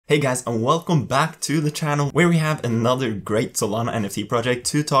Hey guys, and welcome back to the channel where we have another great Solana NFT project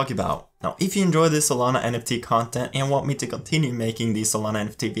to talk about. Now, if you enjoy this Solana NFT content and want me to continue making these Solana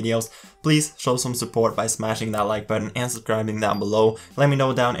NFT videos, please show some support by smashing that like button and subscribing down below. Let me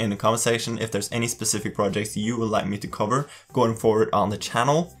know down in the comment section if there's any specific projects you would like me to cover going forward on the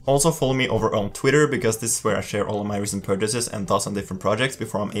channel. Also follow me over on Twitter because this is where I share all of my recent purchases and thoughts on different projects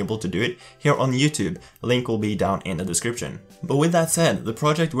before I'm able to do it here on YouTube. Link will be down in the description. But with that said, the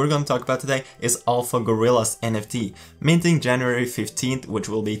project we're going to talk about today is Alpha Gorillas NFT, minting January 15th, which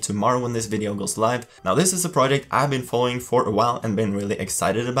will be tomorrow when this video goes live. Now this is a project I've been following for a while and been really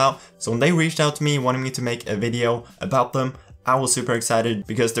excited about. So when they reached out to me wanting me to make a video about them, I was super excited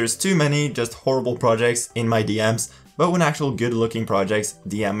because there's too many just horrible projects in my DMs. But when actual good looking projects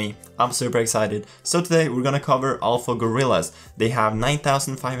DM me, I'm super excited. So today we're gonna cover Alpha Gorillas. They have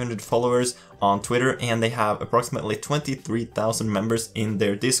 9,500 followers on Twitter and they have approximately 23,000 members in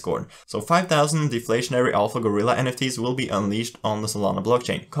their Discord. So 5,000 deflationary Alpha Gorilla NFTs will be unleashed on the Solana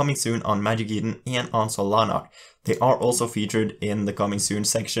blockchain, coming soon on Magic Eden and on SOLANA. They are also featured in the coming soon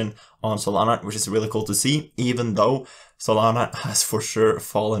section on Solana, which is really cool to see, even though Solana has for sure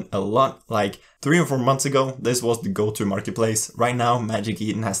fallen a lot. Like 3 or 4 months ago, this was the go-to marketplace. Right now, Magic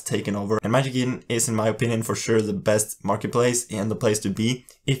Eden has taken over, and Magic Eden is, in my opinion, for sure the best marketplace and the place to be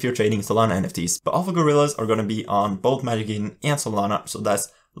if you're trading Solana NFTs. But Alpha Gorillas are going to be on both Magic Eden and Solana, so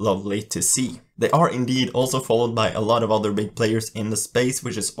that's lovely to see. They are indeed also followed by a lot of other big players in the space,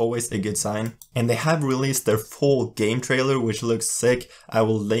 which is always a good sign. And they have released their full game trailer, which looks sick. I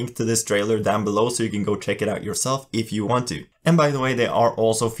will link to this trailer down below so you can go check it out yourself if you want to. And by the way, they are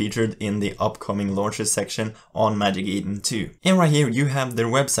also featured in the upcoming launches section on Magic Eden too. And right here you have their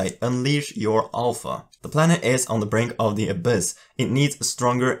website, Unleash Your Alpha. The planet is on the brink of the abyss. It needs a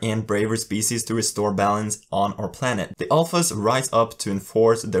stronger and braver species to restore balance on our planet. The Alphas rise up to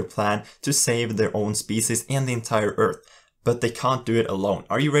enforce their plan to save their own species and the entire Earth. But they can't do it alone.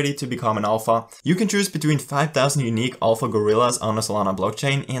 Are you ready to become an alpha? You can choose between 5,000 unique Alpha Gorillas on the Solana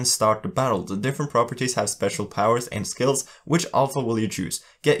blockchain and start the battle. The different properties have special powers and skills. Which alpha will you choose?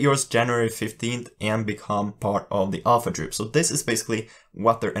 Get yours January 15th and become part of the alpha troop. So this is basically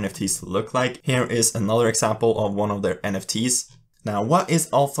what their NFTs look like. Here is another example of one of their NFTs. Now, what is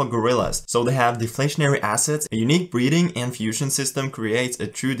Alpha Gorillas? So they have deflationary assets. A unique breeding and fusion system creates a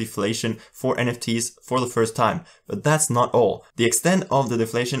true deflation for NFTs for the first time. But that's not all. The extent of the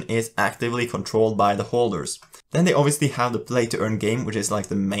deflation is actively controlled by the holders. Then they obviously have the play to earn game, which is like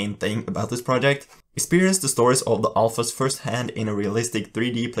the main thing about this project. Experience the stories of the alphas firsthand in a realistic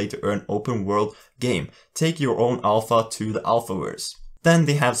 3D play to earn open world game. Take your own alpha to the alphaverse. Then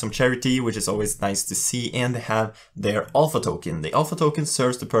they have some charity, which is always nice to see, and they have their alpha token. The alpha token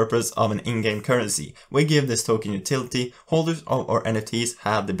serves the purpose of an in-game currency. We give this token utility. Holders of our NFTs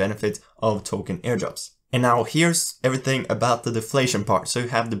have the benefit of token airdrops. And now here's everything about the deflation part. So you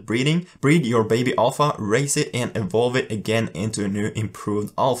have the breeding, breed your baby alpha, raise it and evolve it again into a new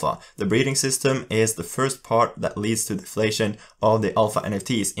improved alpha. The breeding system is the first part that leads to deflation of the alpha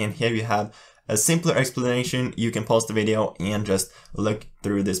NFTs. And here you have a simpler explanation. You can pause the video and just look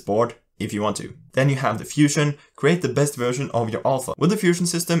through this board if you want to. Then you have the fusion, create the best version of your alpha. With the fusion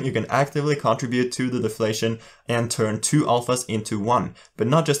system, you can actively contribute to the deflation and turn 2 alphas into 1. But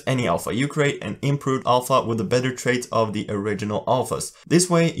not just any alpha, you create an improved alpha with the better traits of the original alphas. This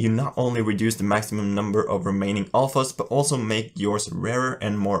way, you not only reduce the maximum number of remaining alphas, but also make yours rarer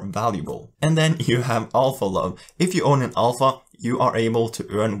and more valuable. And then you have Alpha Love. If you own an alpha, you are able to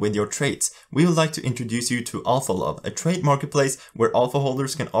earn with your traits. We would like to introduce you to Alpha Love, a trait marketplace where alpha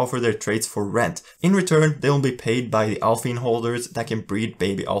holders can offer their traits for rent. In return, they will be paid by the alphine holders that can breed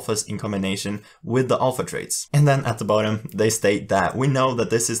baby alphas in combination with the alpha traits. And then at the bottom, they state that we know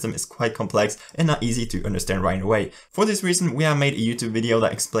that this system is quite complex and not easy to understand right away. For this reason, we have made a YouTube video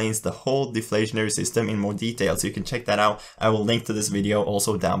that explains the whole deflationary system in more detail, so you can check that out. I will link to this video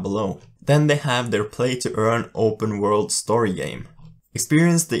also down below. Then they have their play to earn open world story game.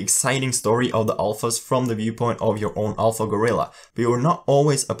 Experience the exciting story of the alphas from the viewpoint of your own alpha gorilla, but you are not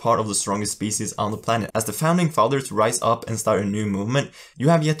always a part of the strongest species on the planet. As the founding fathers rise up and start a new movement, you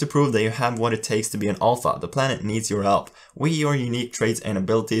have yet to prove that you have what it takes to be an alpha. The planet needs your help. With your unique traits and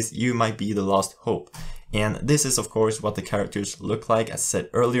abilities, you might be the lost hope. And this is of course what the characters look like. As said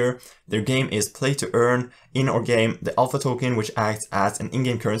earlier, their game is play to earn. In our game, the alpha token, which acts as an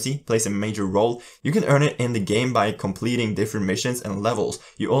in-game currency, plays a major role. You can earn it in the game by completing different missions and levels.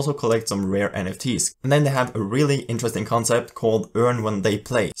 You also collect some rare NFTs. And then they have a really interesting concept called earn when they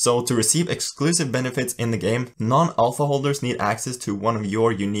play. So to receive exclusive benefits in the game, non-alpha holders need access to one of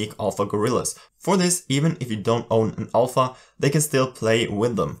your unique alpha gorillas. For this, even if you don't own an alpha, they can still play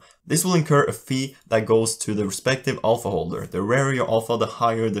with them. This will incur a fee that goes to the respective alpha holder. The rarer your alpha, the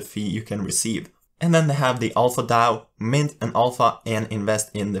higher the fee you can receive. And then they have the Alpha DAO, mint an alpha and invest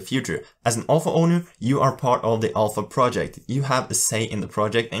in the future. As an alpha owner, you are part of the alpha project. You have a say in the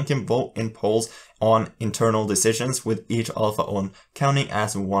project and can vote in polls on internal decisions, with each alpha owned counting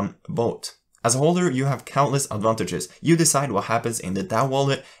as one vote. As a holder, you have countless advantages. You decide what happens in the DAO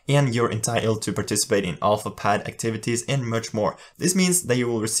wallet, and you're entitled to participate in alpha pad activities and much more. This means that you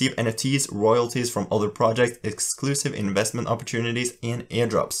will receive NFTs, royalties from other projects, exclusive investment opportunities, and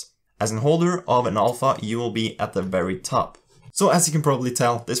airdrops. As a holder of an alpha, you will be at the very top. So as you can probably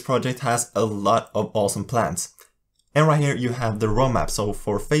tell, this project has a lot of awesome plans. And right here you have the roadmap. So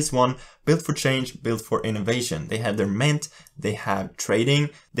for phase 1, build for change, build for innovation. They have their mint, they have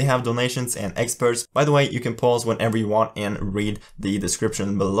trading, they have donations and experts. By the way, you can pause whenever you want and read the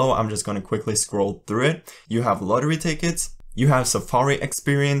description below. I'm just going to quickly scroll through it. You have lottery tickets, you have Safari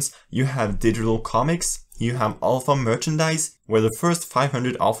experience, you have digital comics, you have alpha merchandise, where the first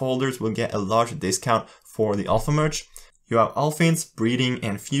 500 alpha holders will get a large discount for the alpha merch. You have alphins, breeding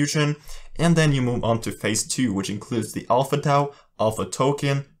and fusion, and then you move on to phase 2, which includes the alpha DAO, alpha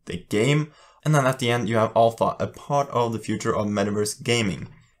token, the game, and then at the end you have alpha, a part of the future of metaverse gaming.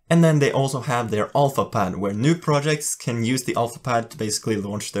 And then they also have their alpha pad, where new projects can use the alpha pad to basically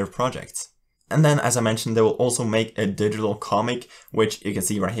launch their projects. And then, as I mentioned, they will also make a digital comic, which you can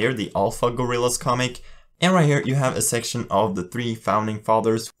see right here, the Alpha Gorillas comic. And right here you have a section of the 3 founding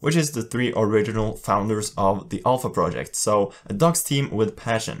fathers, which is the 3 original founders of the Alpha project. So a dogs team with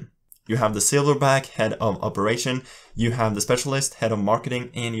passion. You have the Silverback, head of operation, you have the specialist, head of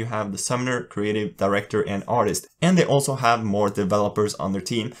marketing, and you have the summoner, creative director and artist. And they also have more developers on their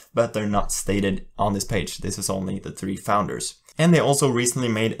team, but they're not stated on this page. This is only the 3 founders. And they also recently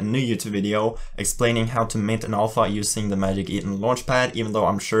made a new YouTube video explaining how to mint an alpha using the Magic Eden Launchpad, even though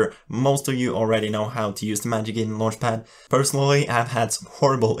I'm sure most of you already know how to use the Magic Eden Launchpad. Personally, I've had some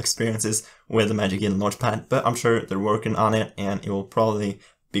horrible experiences with the Magic Eden Launchpad, but I'm sure they're working on it and it will probably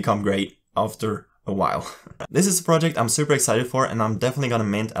become great after a while. This is a project I'm super excited for, and I'm definitely gonna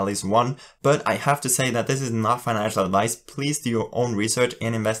mint at least one, but I have to say that this is not financial advice. Please do your own research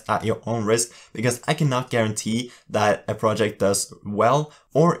and invest at your own risk, because I cannot guarantee that a project does well,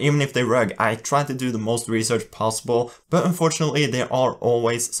 or even if they rug. I try to do the most research possible, but unfortunately there are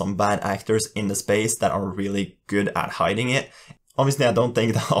always some bad actors in the space that are really good at hiding it. Obviously, I don't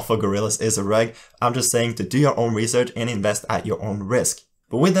think the Alpha Gorillas is a rug. I'm just saying to do your own research and invest at your own risk.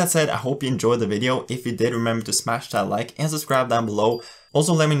 But with that said, I hope you enjoyed the video. If you did, remember to smash that like and subscribe down below.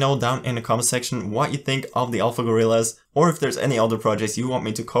 Also, let me know down in the comment section what you think of the Alpha Gorillas, or if there's any other projects you want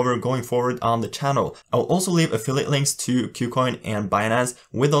me to cover going forward on the channel. I will also leave affiliate links to KuCoin and Binance.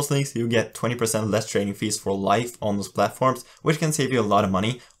 With those links, you get 20% less trading fees for life on those platforms, which can save you a lot of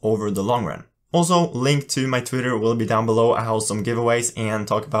money over the long run. Also, link to my Twitter will be down below. I host some giveaways and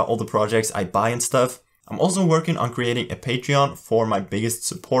talk about all the projects I buy and stuff. I'm also working on creating a Patreon for my biggest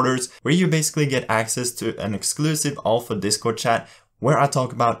supporters, where you basically get access to an exclusive alpha Discord chat where I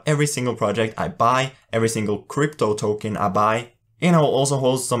talk about every single project I buy, every single crypto token I buy, and I will also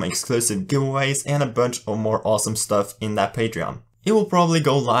host some exclusive giveaways and a bunch of more awesome stuff in that Patreon. It will probably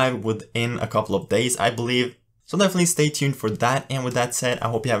go live within a couple of days, I believe, so definitely stay tuned for that. And with that said, I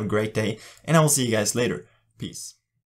hope you have a great day, and I will see you guys later. Peace.